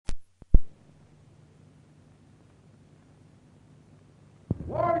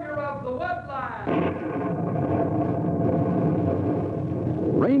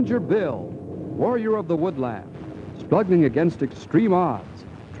Ranger Bill, warrior of the woodland, struggling against extreme odds,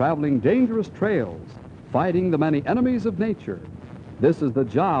 traveling dangerous trails, fighting the many enemies of nature. This is the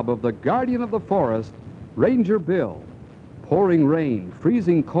job of the guardian of the forest, Ranger Bill. Pouring rain,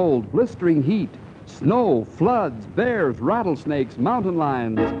 freezing cold, blistering heat, snow, floods, bears, rattlesnakes, mountain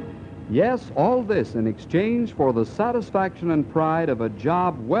lions. Yes, all this in exchange for the satisfaction and pride of a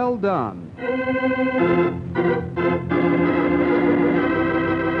job well done.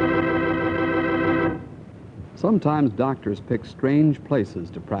 Sometimes doctors pick strange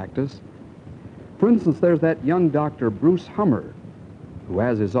places to practice. For instance, there's that young doctor, Bruce Hummer, who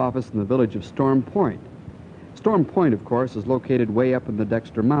has his office in the village of Storm Point. Storm Point, of course, is located way up in the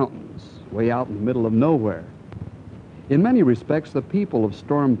Dexter Mountains, way out in the middle of nowhere. In many respects, the people of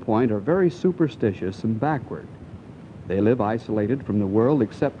Storm Point are very superstitious and backward. They live isolated from the world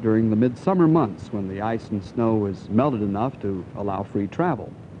except during the midsummer months when the ice and snow is melted enough to allow free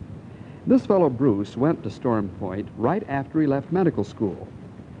travel. This fellow Bruce went to Storm Point right after he left medical school.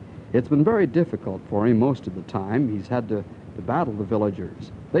 It's been very difficult for him most of the time. He's had to battle the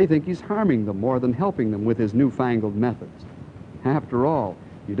villagers. They think he's harming them more than helping them with his newfangled methods. After all,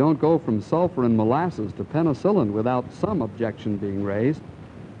 you don't go from sulfur and molasses to penicillin without some objection being raised.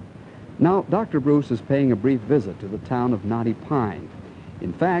 Now, Dr. Bruce is paying a brief visit to the town of Knotty Pine.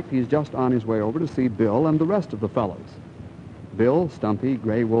 In fact, he's just on his way over to see Bill and the rest of the fellows. Bill, Stumpy,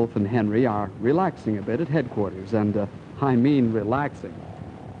 Gray Wolf, and Henry are relaxing a bit at headquarters, and I mean relaxing.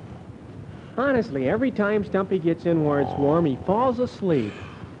 Honestly, every time Stumpy gets in where it's warm, he falls asleep.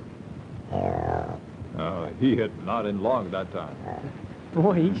 He had not in long that time.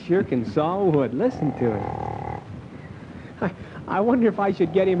 Boy, he sure can saw wood. Listen to him. I wonder if I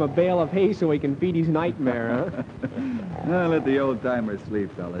should get him a bale of hay so he can feed his nightmare, huh? Now, let the old-timer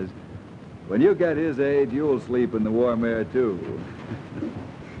sleep, fellas. When you get his age, you'll sleep in the warm air, too.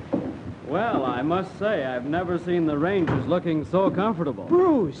 Well, I must say, I've never seen the Rangers looking so comfortable.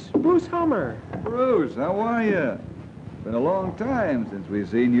 Bruce Hummer. Bruce, how are you? Been a long time since we've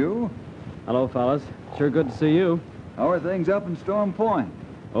seen you. Hello, fellas. Sure good to see you. How are things up in Storm Point?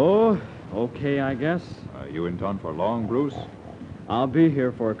 Oh, okay, I guess. You in town for long, Bruce? I'll be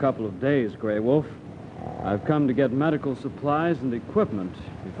here for a couple of days, Gray Wolf. I've come to get medical supplies and equipment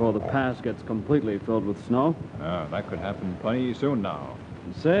before the pass gets completely filled with snow. That could happen plenty soon now.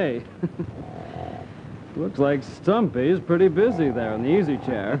 Say, looks like Stumpy's pretty busy there in the easy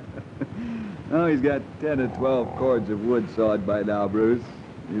chair. Oh, he's got 10 or 12 cords of wood sawed by now, Bruce.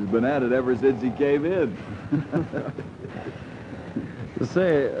 He's been at it ever since he came in.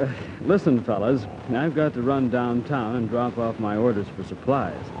 Say, listen, fellas, I've got to run downtown and drop off my orders for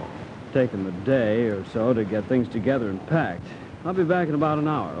supplies. It's taken a day or so to get things together and packed. I'll be back in about an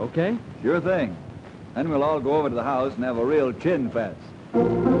hour, okay? Sure thing. Then we'll all go over to the house and have a real chin fest.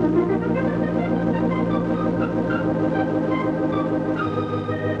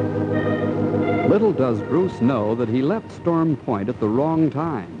 Little does Bruce know that he left Storm Point at the wrong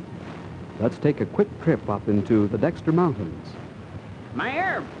time. Let's take a quick trip up into the Dexter Mountains.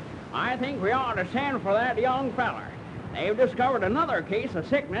 Mayor, I think we ought to send for that young feller. They've discovered another case of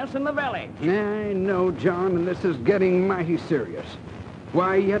sickness in the village. I know, John, and this is getting mighty serious.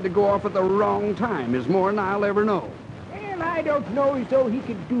 Why he had to go off at the wrong time is more than I'll ever know. Well, I don't know as though he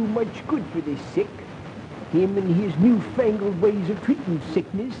could do much good for this sick. Him and his newfangled ways of treating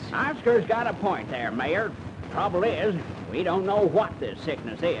sickness. Oscar's got a point there, Mayor. Trouble is, we don't know what this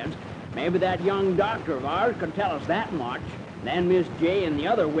sickness is. Maybe that young doctor of ours could tell us that much. Then Miss J and the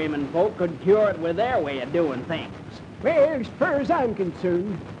other women folk could cure it with their way of doing things. Well, as far as I'm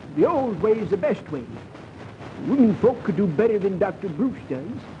concerned, the old way is the best way. Women folk could do better than Dr. Bruce does.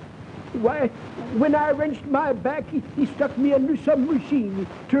 Why, when I wrenched my back, he stuck me under some machine,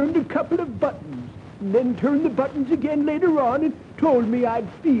 turned a couple of buttons, and then turned the buttons again later on and told me I'd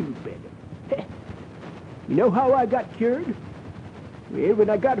feel better. You know how I got cured? Well, when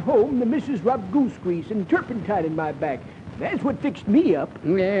I got home, the missus rubbed goose grease and turpentine in my back. That's what fixed me up.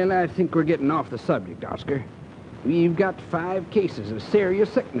 Well, I think we're getting off the subject, Oscar. We've got 5 cases of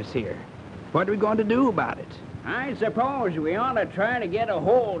serious sickness here. What are we going to do about it? I suppose we ought to try to get a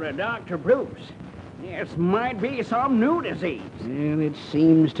hold of Dr. Bruce. This might be some new disease. Well, it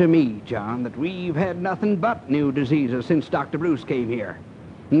seems to me, John, that we've had nothing but new diseases since Dr. Bruce came here.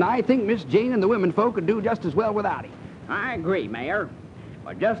 And I think Miss Jane and the women folk could do just as well without him. I agree, Mayor.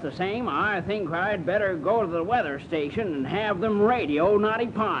 But just the same, I think I'd better go to the weather station and have them radio Knotty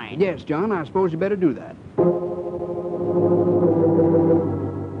Pine. Yes, John, I suppose you better do that.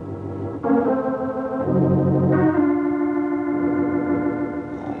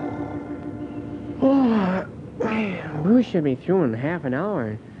 Bruce should be through in half an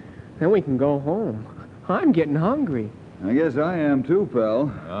hour. Then we can go home. I'm getting hungry. I guess I am too,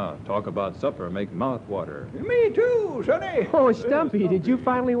 pal. Ah, talk about supper, make mouth water. Me too, Sonny. Oh, Stumpy, did you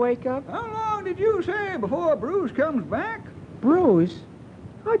finally wake up? How long did you say before Bruce comes back? Bruce?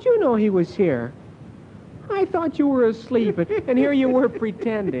 How'd you know he was here? I thought you were asleep, and here you were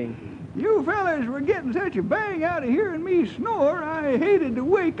pretending. You fellas were getting such a bang out of hearing me snore, I hated to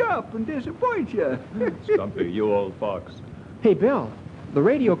wake up and disappoint you. Stumpy, you old fox. Hey, Bill, the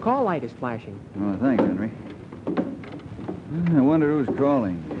radio call light is flashing. Oh, thanks, Henry. I wonder who's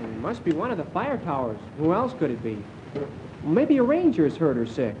calling. It must be one of the fire towers. Who else could it be? Maybe a ranger's hurt or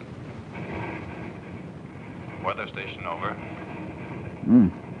sick. Weather station over.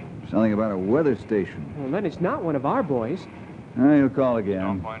 Something about a weather station. Well, then it's not one of our boys. He'll call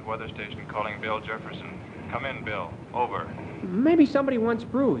again. Point weather station calling Bill Jefferson. Come in, Bill. Over. Maybe somebody wants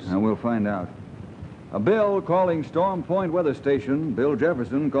Bruce. We'll find out. Bill calling Storm Point Weather Station. Bill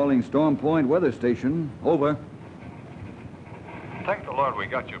Jefferson calling Storm Point Weather Station. Over. Thank the Lord we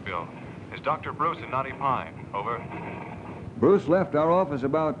got you, Bill. Is Dr. Bruce in Knotty Pine? Over. Bruce left our office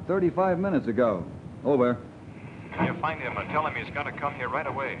about 35 minutes ago. Over. Can you find him and tell him he's got to come here right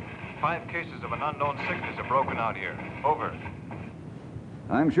away? 5 cases of an unknown sickness have broken out here. Over.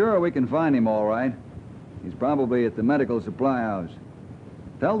 I'm sure we can find him all right. He's probably at the medical supply house.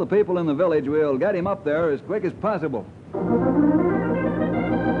 Tell the people in the village we'll get him up there as quick as possible.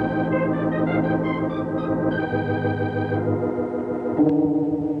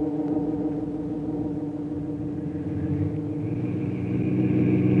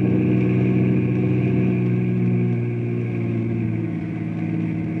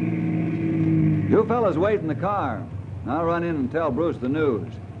 You fellas wait in the car. I'll run in and tell Bruce the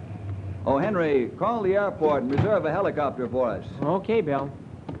news. Oh, Henry, call the airport and reserve a helicopter for us. Okay, Bill.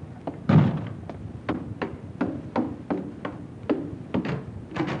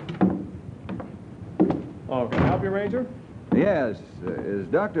 Oh, can I help you, Ranger? Yes. Is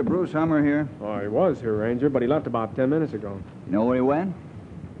Dr. Bruce Hummer here? Oh, he was here, Ranger, but he left about 10 minutes ago. You know where he went?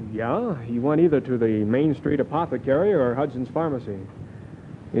 Yeah, he went either to the Main Street Apothecary or Hudson's Pharmacy.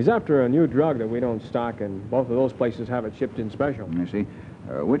 He's after a new drug that we don't stock, and both of those places have it shipped in special. I see.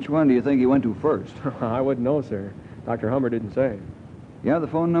 Which one do you think he went to first? I wouldn't know, sir. Dr. Hummer didn't say. You have the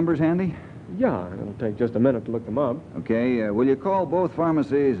phone numbers handy? Yeah, it'll take just a minute to look them up. Okay, will you call both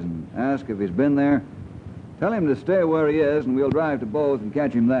pharmacies and ask if he's been there? Tell him to stay where he is, and we'll drive to both and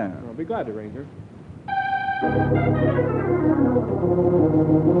catch him there. I'll be glad to, Ranger.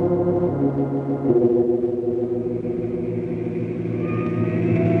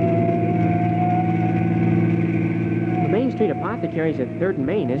 The Main Street Apothecary's at 3rd and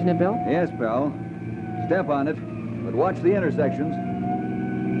Main, isn't it, Bill? Yes, pal. Step on it, but watch the intersections.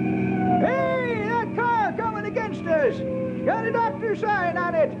 Hey, that car coming against us! Got a doctor sign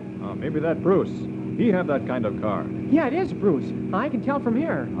on it! Maybe that Bruce. He had that kind of car. Yeah, it is Bruce. I can tell from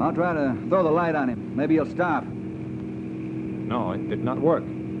here. I'll try to throw the light on him. Maybe he'll stop. No, it did not work.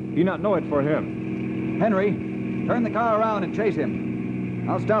 He not know it for him. Henry, turn the car around and chase him.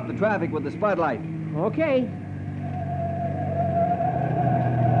 I'll stop the traffic with the spotlight. Okay.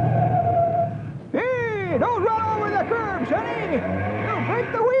 Hey, don't run over the curb, Sonny! You'll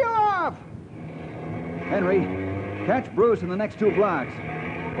break the wheel off! Henry, catch Bruce in the next 2 blocks.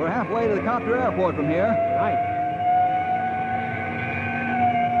 We're halfway to the Copter Airport from here. Right.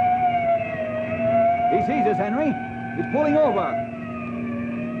 He sees us, Henry. He's pulling over.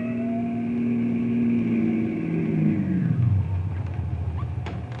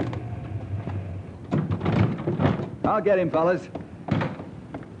 I'll get him, fellas.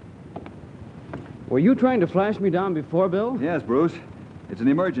 Were you trying to flash me down before, Bill? Yes, Bruce. It's an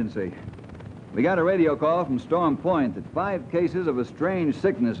emergency. We got a radio call from Storm Point that 5 cases of a strange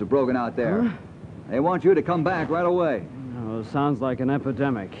sickness have broken out there. Huh? They want you to come back right away. Oh, sounds like an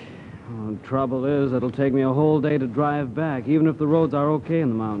epidemic. Oh, trouble is, it'll take me a whole day to drive back, even if the roads are okay in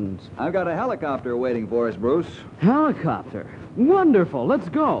the mountains. I've got a helicopter waiting for us, Bruce. Helicopter? Wonderful. Let's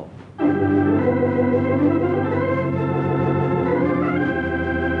go.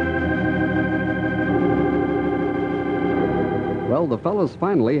 Well, the fellows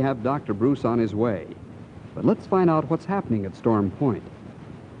finally have Dr. Bruce on his way. But let's find out what's happening at Storm Point.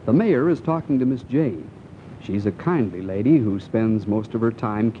 The mayor is talking to Miss Jane. She's a kindly lady who spends most of her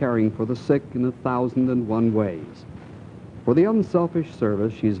time caring for the sick in 1,001 ways. For the unselfish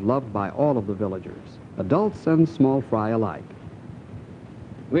service, she's loved by all of the villagers, adults and small fry alike.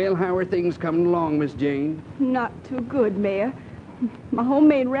 Well, how are things coming along, Miss Jane? Not too good, Mayor. My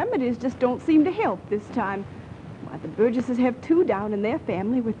homemade remedies just don't seem to help this time. Why, the Burgesses have 2 down in their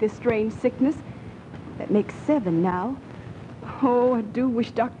family with this strange sickness. That makes 7 now. Oh, I do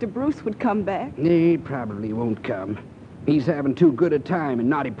wish Dr. Bruce would come back. He probably won't come. He's having too good a time in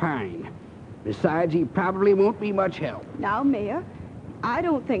Knotty Pine. Besides, he probably won't be much help. Now, Mayor, I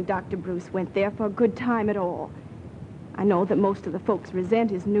don't think Dr. Bruce went there for a good time at all. I know that most of the folks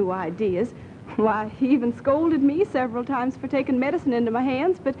resent his new ideas. Why, he even scolded me several times for taking medicine into my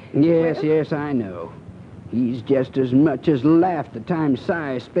hands, but... Yes, I know. He's just as much as laughed the time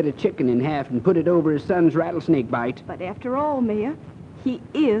Si split a chicken in half and put it over his son's rattlesnake bite. But after all, Mayor, he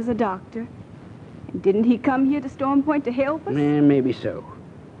is a doctor. And didn't he come here to Storm Point to help us? Maybe so.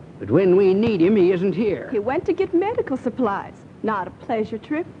 But when we need him, he isn't here. He went to get medical supplies, not a pleasure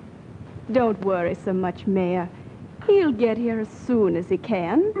trip. Don't worry so much, Mayor. He'll get here as soon as he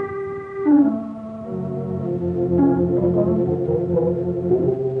can.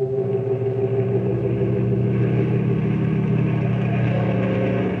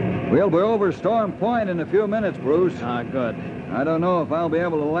 We'll be over Storm Point in a few minutes, Bruce. Ah, good. I don't know if I'll be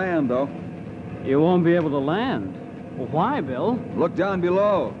able to land, though. You won't be able to land. Well, why, Bill? Look down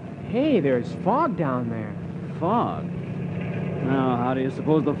below. Hey, there's fog down there. Fog. Now, how do you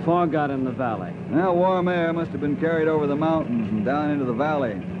suppose the fog got in the valley? That warm air must have been carried over the mountains and down into the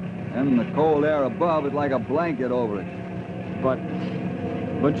valley. And the cold air above is like a blanket over it.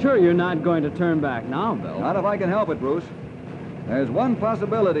 But sure you're not going to turn back now, Bill. Not if I can help it, Bruce. There's one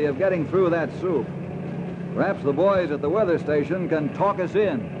possibility of getting through that soup. Perhaps the boys at the weather station can talk us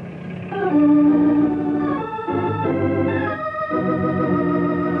in.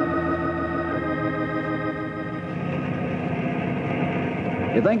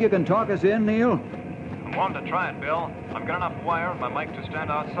 You think you can talk us in, Neil? I'm wanting to try it, Bill. I've got enough wire on my mic to stand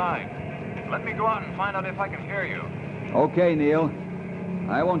outside. Let me go out and find out if I can hear you. Okay, Neil.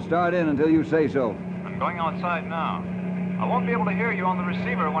 I won't start in until you say so. I'm going outside now. I won't be able to hear you on the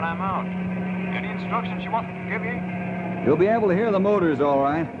receiver when I'm out. Any instructions you want me to give you? You'll be able to hear the motors all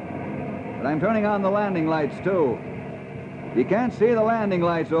right. But I'm turning on the landing lights, too. If you can't see the landing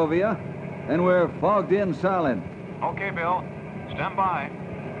lights over you, then we're fogged in solid. Okay, Bill. Stand by.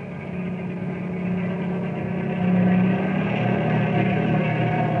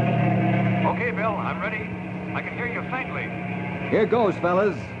 Okay, Bill, I'm ready. I can hear you faintly. Here goes,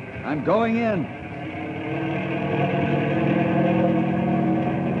 fellas. I'm going in.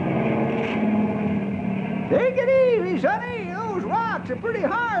 Take it easy, Sonny. Those rocks are pretty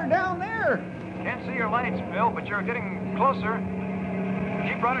hard down there. Can't see your lights, Bill, but you're getting closer.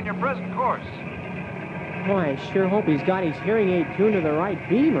 Keep right on your present course. Boy, I sure hope he's got his hearing aid tuned to the right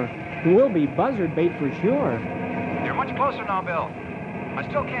beam, or we'll be buzzard bait for sure. You're much closer now, Bill. I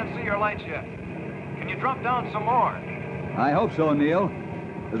still can't see your lights yet. Can you drop down some more? I hope so, Neil,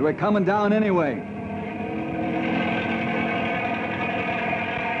 because we're coming down anyway.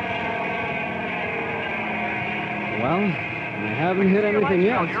 Well, I haven't hit anything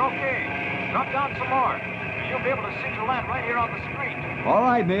yet. You're okay. Drop down some more, and you'll be able to see to land right here on the street. All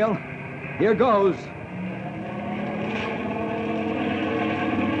right, Neil. Here goes.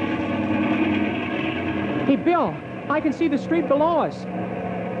 Hey, Bill, I can see the street below us.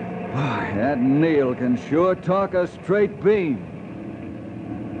 That Neil can sure talk a straight beam.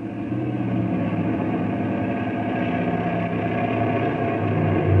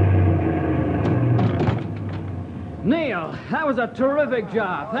 Neil, that was a terrific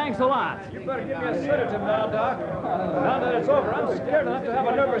job. Thanks a lot. You better give me a sedative now, Doc. Now that it's over, I'm scared enough to have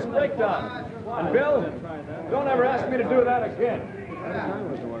a nervous breakdown. And Bill, don't ever ask me to do that again.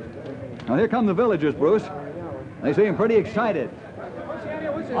 Now, here come the villagers, Bruce. They seem pretty excited.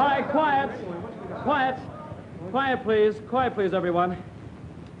 All right, quiet. Quiet. Quiet, please. Quiet, please, everyone.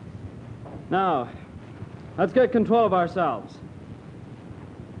 Now, let's get control of ourselves.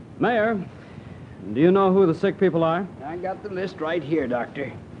 Mayor, do you know who the sick people are? I got the list right here,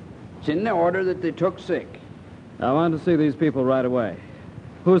 Doctor. It's in the order that they took sick. I want to see these people right away.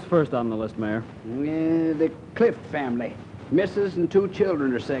 Who's first on the list, Mayor? The Clift family. Mrs. and 2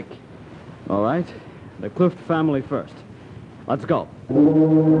 children are sick. All right. The Clift family first. Let's go.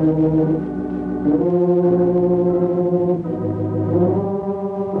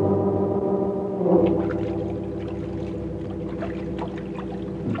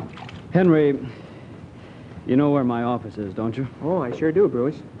 Henry, you know where my office is, don't you? Oh, I sure do,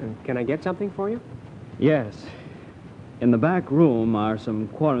 Bruce. Can I get something for you? Yes. In the back room are some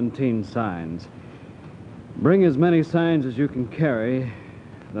quarantine signs. Bring as many signs as you can carry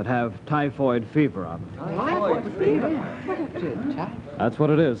that have typhoid fever on them. Typhoid fever? That's what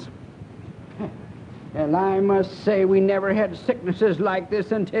it is. Well, I must say we never had sicknesses like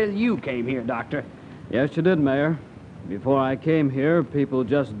this until you came here, Doctor. Yes, you did, Mayor. Before I came here, people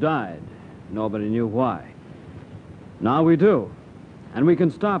just died. Nobody knew why. Now we do. And we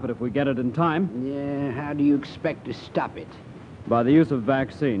can stop it if we get it in time. Yeah, how do you expect to stop it? By the use of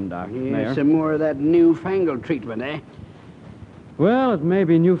vaccine, Dr. Yeah, Mayor. some more of that newfangled treatment, eh? Well, it may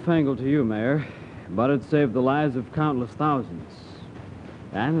be newfangled to you, Mayor, but it saved the lives of countless thousands.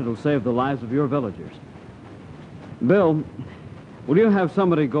 And it'll save the lives of your villagers. Bill, will you have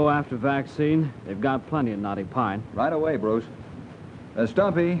somebody go after vaccine? They've got plenty in Knotty Pine. Right away, Bruce.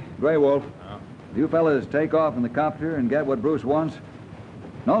 Stumpy, Gray Wolf, you fellas take off in the copter and get what Bruce wants.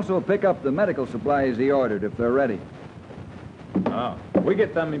 And also pick up the medical supplies he ordered if they're ready. Oh, we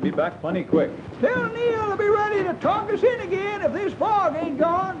get them and be back plenty quick. Tell Neil to be ready to talk us in again if this fog ain't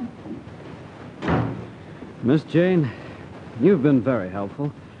gone. Miss Jane, you've been very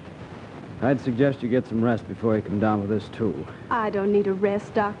helpful. I'd suggest you get some rest before you come down with this, too. I don't need a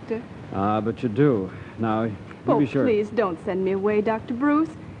rest, Doctor. But you do. Now, you Oh, be sure. please don't send me away, Dr. Bruce.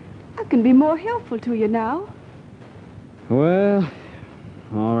 I can be more helpful to you now. Well,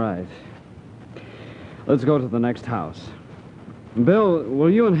 all right. Let's go to the next house. Bill, will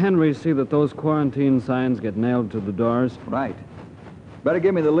you and Henry see that those quarantine signs get nailed to the doors? Right. Better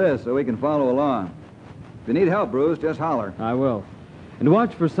give me the list so we can follow along. If you need help, Bruce, just holler. I will. And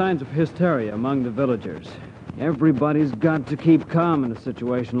watch for signs of hysteria among the villagers. Everybody's got to keep calm in a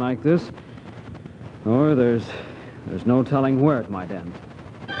situation like this, or there's no telling where it might end.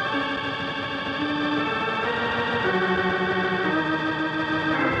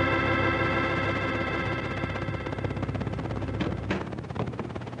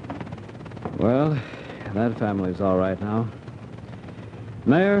 Well, that family's all right now.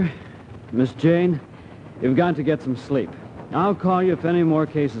 Mayor, Miss Jane, you've got to get some sleep. I'll call you if any more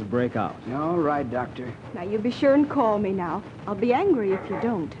cases break out. All right, Doctor. Now, you be sure and call me now. I'll be angry if you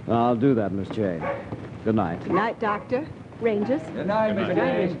don't. I'll do that, Miss Jane. Good night. Good night, Doctor. Rangers. Good night, Miss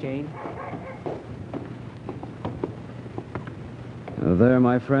Jane. Jane. There,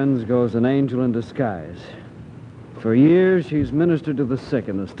 my friends, goes an angel in disguise. For years, she's ministered to the sick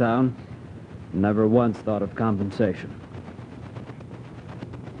in this town. Never once thought of compensation.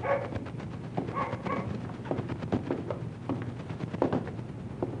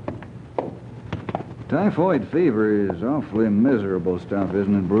 Typhoid fever is awfully miserable stuff,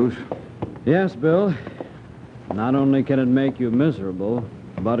 isn't it, Bruce? Yes, Bill. Not only can it make you miserable,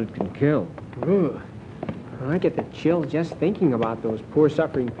 but it can kill. Ooh. I get the chill just thinking about those poor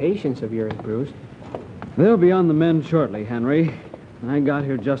suffering patients of yours, Bruce. They'll be on the mend shortly, Henry. I got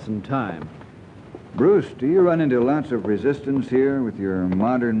here just in time. Bruce, do you run into lots of resistance here with your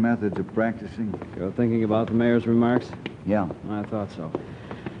modern methods of practicing? You're thinking about the mayor's remarks? Yeah. I thought so.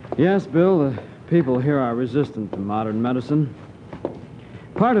 Yes, Bill, the people here are resistant to modern medicine.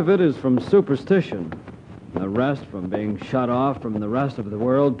 Part of it is from superstition. The rest from being shut off from the rest of the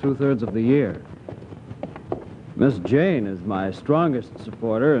world 2/3 of the year. Miss Jane is my strongest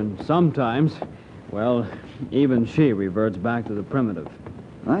supporter, and sometimes, well, even she reverts back to the primitive.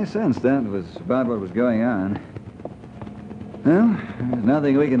 I sensed that was about what was going on. Well, there's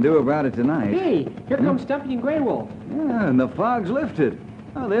nothing we can do about it tonight. Hey, here comes Stumpy and Grey Wolf. Yeah, and the fog's lifted.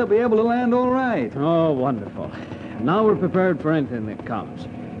 Oh, they'll be able to land all right. Oh, wonderful. Now we're prepared for anything that comes.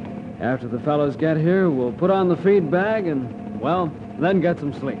 After the fellows get here, we'll put on the feed bag and, well, then get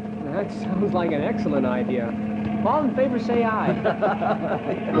some sleep. That sounds like an excellent idea. All in favor, say aye.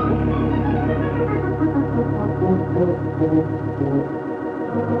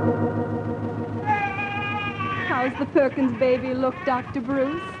 How's the Perkins baby look, Dr.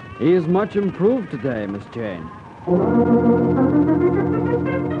 Bruce? He is much improved today, Miss Jane.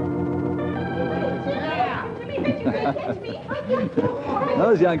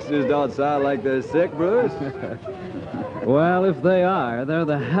 Those youngsters don't sound like they're sick, Bruce. Well, if they are, they're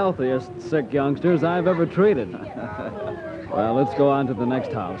the healthiest sick youngsters I've ever treated. Well, let's go on to the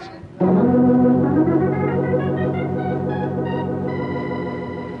next house.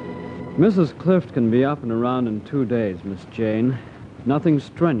 Mrs. Clift can be up and around in 2 days, Miss Jane. Nothing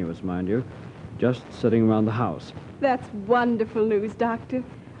strenuous, mind you. Just sitting around the house. That's wonderful news, Doctor.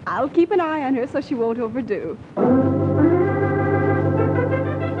 I'll keep an eye on her so she won't overdo.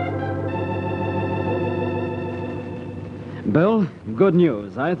 Bill, good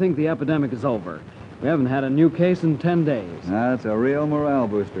news. I think the epidemic is over. We haven't had a new case in 10 days. That's a real morale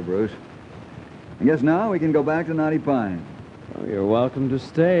booster, Bruce. I guess now we can go back to Knotty Pine. Oh, you're welcome to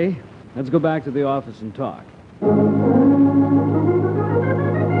stay. Let's go back to the office and talk.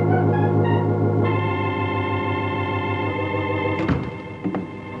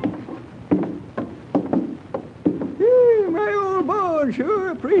 My old boy,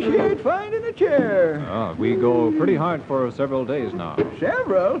 sure appreciate finding a chair. Oh, we go pretty hard for several days now.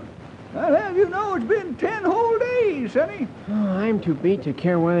 Several? I'll have you know it's been 10 whole days, Sonny. Oh, I'm too beat to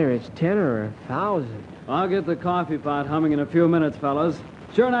care whether it's 10 or 1,000. I'll get the coffee pot humming in a few minutes, fellas.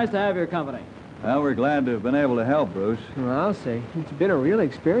 Sure nice to have your company. Well, we're glad to have been able to help, Bruce. Well, I'll say, it's been a real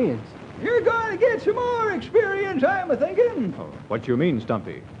experience. You're going to get some more experience, I'm a-thinking. Oh, what you mean,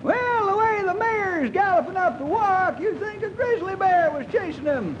 Stumpy? Well, the way the mayor's galloping up the walk, you'd think a grizzly bear was chasing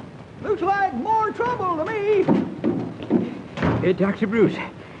him. Looks like more trouble to me. Dr. Bruce,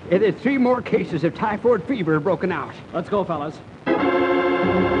 there's 3 more cases of typhoid fever broken out. Let's go, fellas.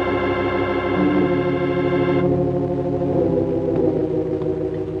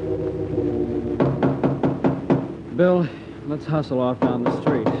 Bill, let's hustle off down the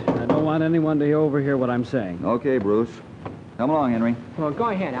street. I don't want anyone to overhear what I'm saying. Okay, Bruce. Come along, Henry. Well, go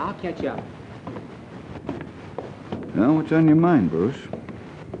ahead. I'll catch up. Well, what's on your mind, Bruce?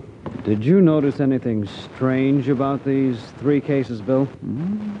 Did you notice anything strange about these 3 cases, Bill?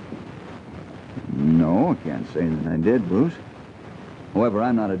 No, I can't say that I did, Bruce. However,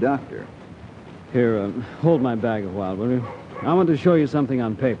 I'm not a doctor. Here, hold my bag a while, will you? I want to show you something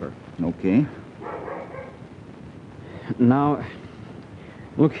on paper. Okay. Now,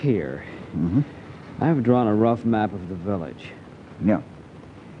 look here. Mm-hmm. I've drawn a rough map of the village. Yeah.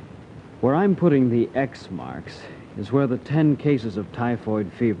 Where I'm putting the X marks is where the 10 cases of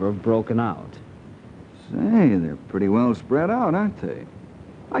typhoid fever have broken out. Say, they're pretty well spread out, aren't they?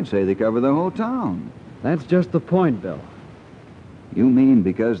 I'd say they cover the whole town. That's just the point, Bill. You mean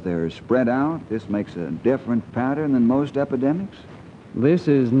because they're spread out, this makes a different pattern than most epidemics? This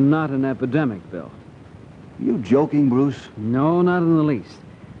is not an epidemic, Bill. You joking, Bruce? No, not in the least.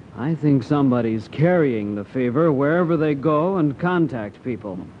 I think somebody's carrying the fever wherever they go and contact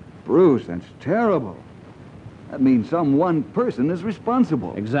people. Bruce, that's terrible. That means some one person is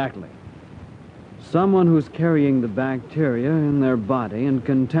responsible. Exactly. Someone who's carrying the bacteria in their body and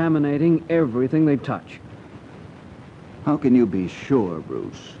contaminating everything they touch. How can you be sure,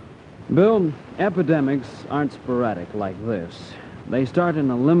 Bruce? Bill, epidemics aren't sporadic like this. They start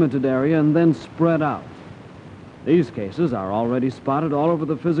in a limited area and then spread out. These cases are already spotted all over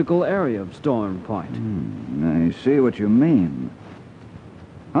the physical area of Storm Point. I see what you mean.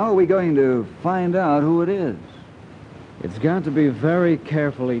 How are we going to find out who it is? It's got to be very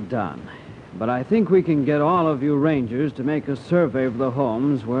carefully done. But I think we can get all of you rangers to make a survey of the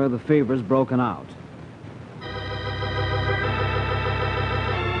homes where the fever's broken out.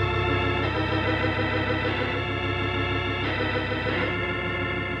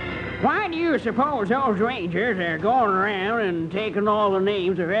 Why do you suppose those rangers are going around and taking all the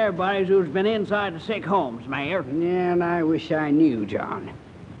names of everybody who's been inside the sick homes, Mayor? And I wish I knew, John.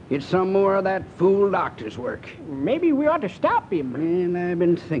 It's some more of that fool doctor's work. Maybe we ought to stop him. And I've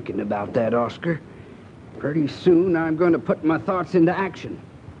been thinking about that, Oscar. Pretty soon I'm going to put my thoughts into action.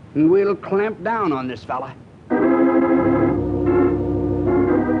 And we'll clamp down on this fella.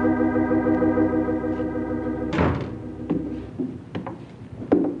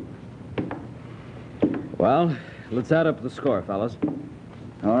 Well, let's add up the score, fellas.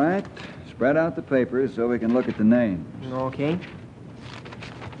 All right. Spread out the papers so we can look at the names. Okay.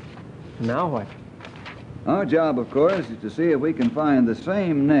 Now what? Our job, of course, is to see if we can find the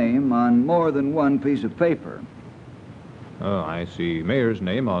same name on more than one piece of paper. Oh, I see Mayor's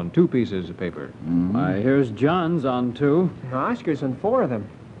name on 2 pieces of paper. Why, here's John's on 2. Oscar's on 4 of them.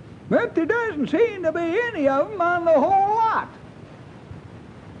 But there doesn't seem to be any of them on the whole lot.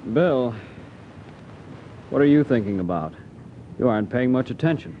 Bill, what are you thinking about? You aren't paying much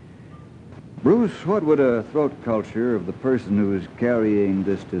attention. Bruce, what would a throat culture of the person who is carrying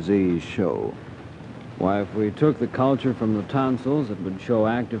this disease show? Why, if we took the culture from the tonsils, it would show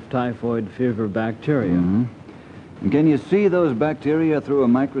active typhoid fever bacteria. And can you see those bacteria through a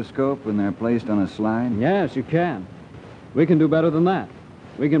microscope when they're placed on a slide? Yes, you can. We can do better than that.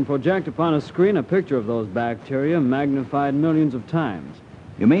 We can project upon a screen a picture of those bacteria magnified millions of times.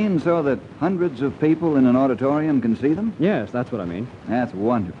 You mean so that hundreds of people in an auditorium can see them? Yes, that's what I mean. That's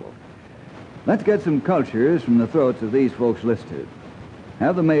wonderful. Let's get some cultures from the throats of these folks listed.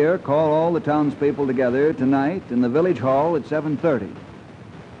 Have the mayor call all the townspeople together tonight in the village hall at 7:30.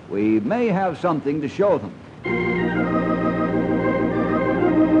 We may have something to show them.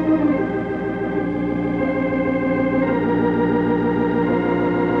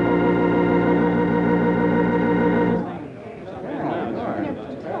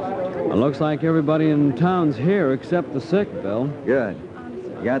 It looks like everybody in town's here except the sick, Bill. Good.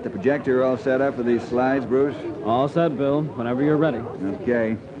 You got the projector all set up for these slides, Bruce? All set, Bill, whenever you're ready.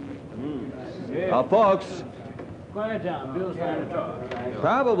 Okay. Folks, Quiet down. Bill's trying to talk.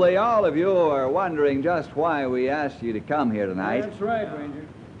 probably all of you are wondering just why we asked you to come here tonight. That's right, Ranger.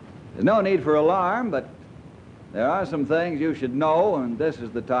 There's no need for alarm, but there are some things you should know, and this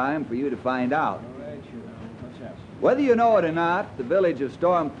is the time for you to find out. Whether you know it or not, the village of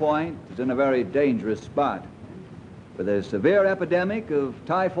Storm Point is in a very dangerous spot, with a severe epidemic of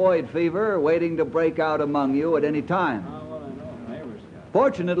typhoid fever waiting to break out among you at any time.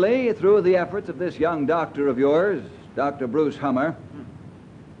 Fortunately, through the efforts of this young doctor of yours, Dr. Bruce Hummer,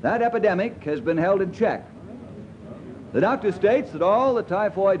 that epidemic has been held in check. The doctor states that all the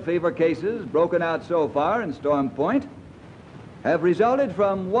typhoid fever cases broken out so far in Storm Point have resulted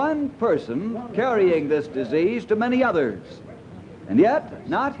from one person carrying this disease to many others, and yet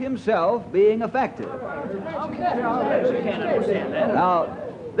not himself being affected. Now,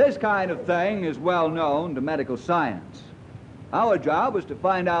 this kind of thing is well known to medical science. Our job was to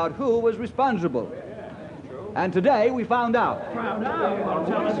find out who was responsible. And today we found out.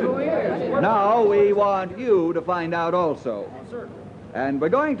 Now we want you to find out also. And we're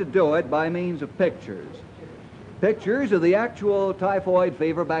going to do it by means of pictures. Pictures of the actual typhoid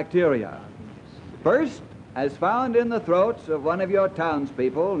fever bacteria. First, as found in the throats of one of your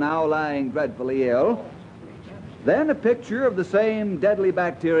townspeople now lying dreadfully ill. Then a picture of the same deadly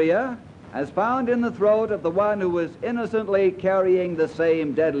bacteria as found in the throat of the one who was innocently carrying the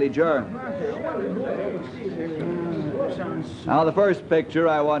same deadly germ. Now, the first picture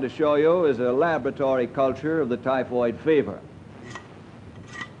I want to show you is a laboratory culture of the typhoid fever.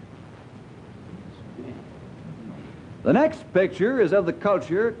 The next picture is of the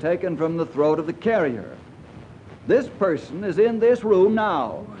culture taken from the throat of the carrier. This person is in this room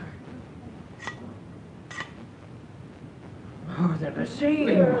now. Oh, they're the same.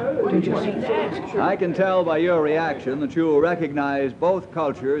 Did you see that? I can tell by your reaction that you will recognize both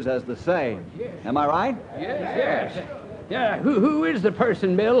cultures as the same. Am I right? Yes. Yeah, who is the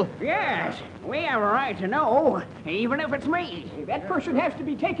person, Bill? Yes. We have a right to know, even if it's me. That person has to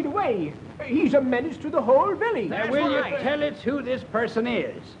be taken away. He's a menace to the whole village. That's Will you right. tell us who this person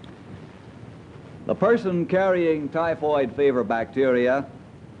is? The person carrying typhoid fever bacteria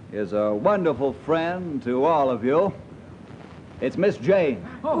is a wonderful friend to all of you. It's Miss Jane.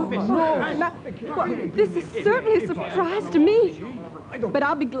 Well, this is certainly a surprise to me. But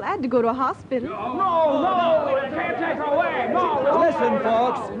I'll be glad to go to a hospital. No, they can't take her away. No. Listen,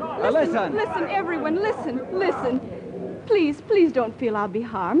 folks. Listen. Listen, everyone, listen. Please don't feel I'll be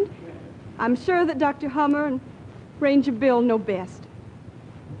harmed. I'm sure that Dr. Hummer and Ranger Bill know best.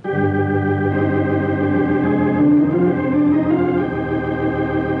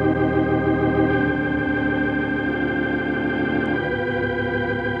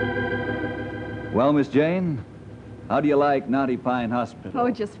 Well, Miss Jane, how do you like Knotty Pine Hospital? Oh,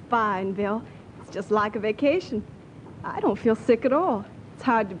 just fine, Bill. It's just like a vacation. I don't feel sick at all. It's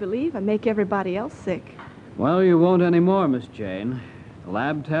hard to believe I make everybody else sick. Well, you won't anymore, Miss Jane. The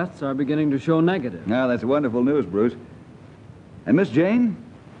lab tests are beginning to show negative. Now, that's wonderful news, Bruce. And Miss Jane,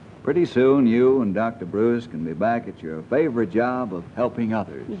 pretty soon you and Dr. Bruce can be back at your favorite job of helping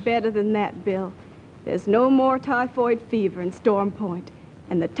others. Better than that, Bill. There's no more typhoid fever in Storm Point.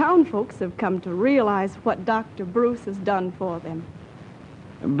 And the town folks have come to realize what Dr. Bruce has done for them.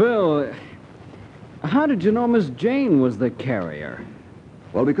 Bill, how did you know Miss Jane was the carrier?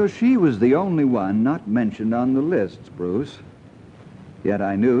 Well, because she was the only one not mentioned on the lists, Bruce. Yet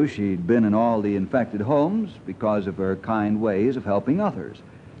I knew she'd been in all the infected homes because of her kind ways of helping others.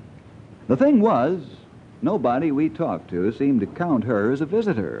 The thing was, nobody we talked to seemed to count her as a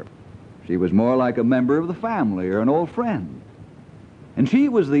visitor. She was more like a member of the family or an old friend. And she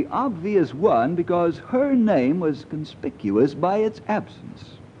was the obvious one because her name was conspicuous by its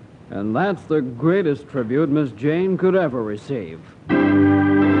absence. And that's the greatest tribute Miss Jane could ever receive.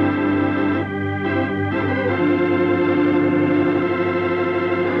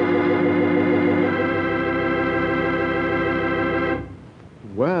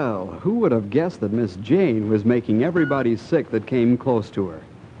 Well, who would have guessed that Miss Jane was making everybody sick that came close to her?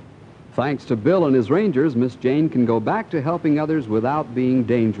 Thanks to Bill and his Rangers, Miss Jane can go back to helping others without being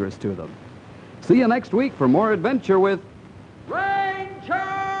dangerous to them. See you next week for more adventure with Ranger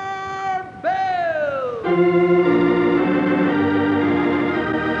Bill!